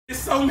It's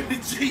so many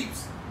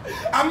Jeeps.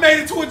 I made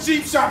it to a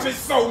Jeep shop. It's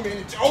so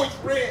many. Oh, it's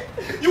red.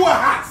 You a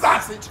hot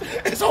sausage.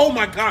 It's, oh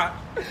my God.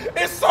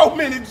 It's so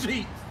many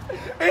Jeeps.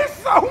 It's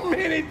so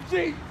many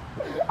Jeeps.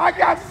 I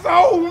got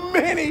so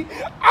many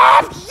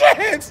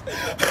options.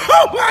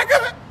 Oh my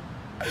God.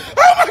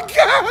 Oh my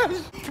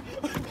gosh.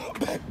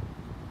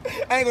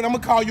 I'm gonna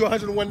call you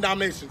 101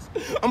 Dalmatians.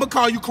 I'm gonna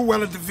call you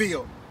Cruella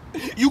DeVille.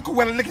 You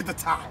Cruella, look at the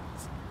tires.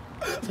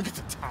 Look at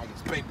the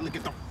tires, baby. Look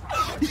at the,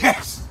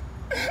 yes.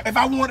 If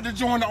I wanted to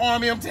join the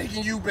army, I'm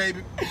taking you,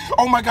 baby.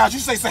 Oh my gosh, you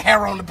say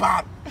Sahara on the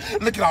bottom.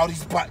 Look at all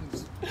these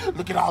buttons.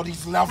 Look at all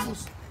these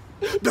levels.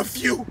 The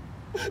few.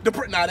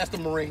 Nah, that's the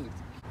Marines.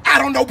 I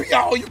don't know, be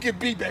all you can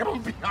be, baby. I'm gonna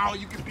be all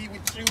you can be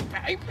with you,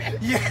 baby.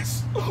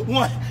 Yes.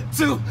 1,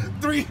 2,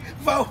 3,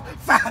 4,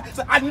 5.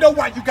 So I know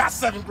why you got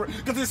 7,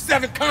 because there's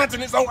 7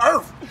 continents on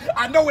Earth.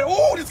 I know it.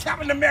 Oh, this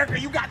Captain America,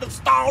 you got the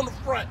star on the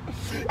front.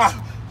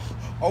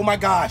 Oh my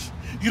gosh,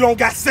 you don't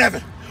got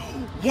 7.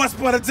 Once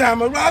upon a time,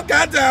 my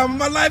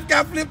life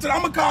got flipped.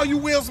 I'm gonna call you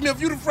Will Smith.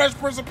 You the Fresh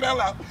Prince of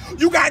Bel-Air.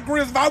 You got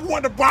grits. If I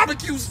want to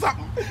barbecue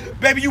something,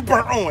 baby, you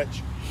burnt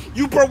orange.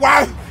 You burnt,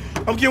 why?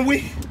 I'm getting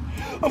weak.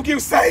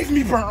 Save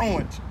me, burnt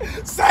orange.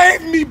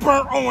 Save me,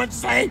 burnt orange.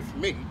 Save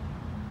me.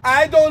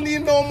 I don't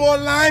need no more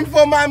lime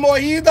for my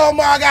mojito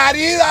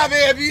margarita,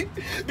 baby.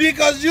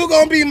 Because you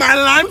gonna be my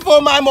lime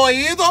for my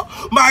mojito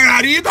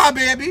margarita,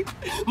 baby.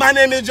 My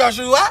name is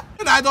Joshua,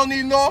 and I don't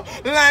need no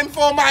lime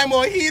for my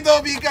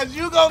mojito because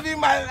you gonna be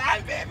my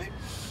lime, baby.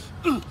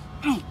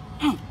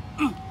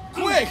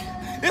 Quick,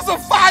 it's a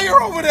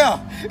fire over there.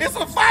 It's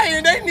a fire,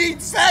 and they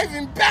need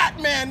saving.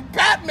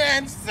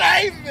 Batman,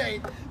 save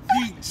me.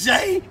 The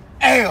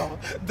JL,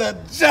 the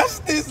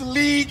Justice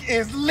League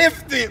is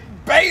lifted,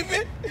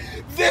 baby.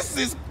 This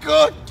is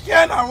good.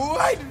 Can I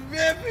wait,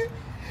 baby?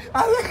 I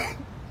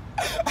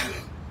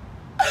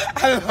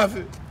love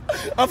it.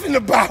 I'm finna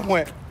buy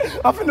one.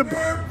 I'm finna buy.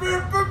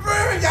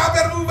 Y'all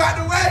better move out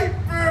the way.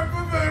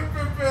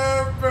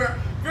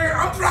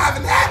 I'm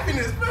driving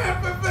happiness.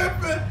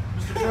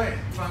 Mr. Dre,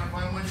 you trying to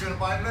find when you're gonna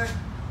buy today?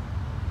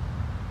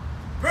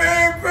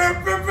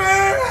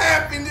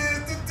 Happiness.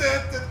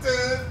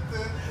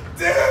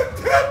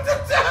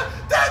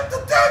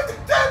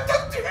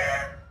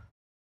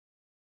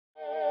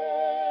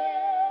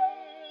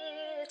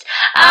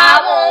 I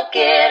won't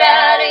get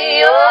out of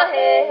your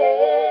head.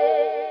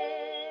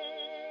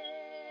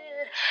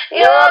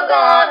 You're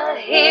gonna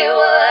hear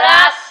what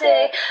I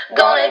say,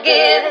 gonna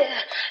give it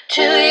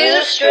to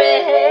you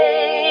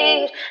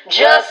straight,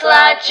 just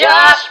like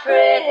Josh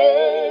prayed.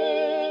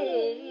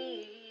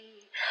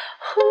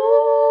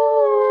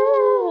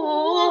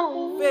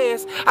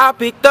 I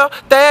picked up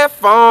that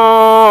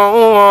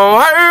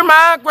phone, heard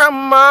my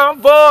grandma's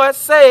voice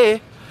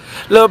say,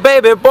 "Little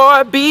baby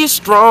boy, be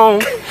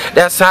strong."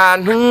 That's how I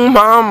knew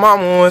my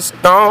mama was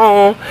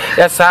gone.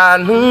 That's how I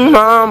knew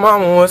my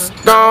mama was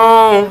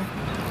gone.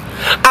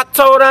 I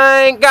told her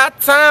I ain't got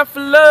time for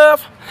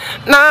love,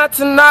 not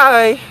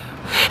tonight,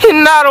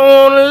 and I don't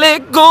wanna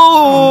let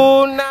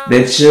go now.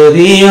 Bet you're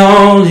the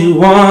only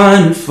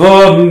one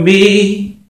for me.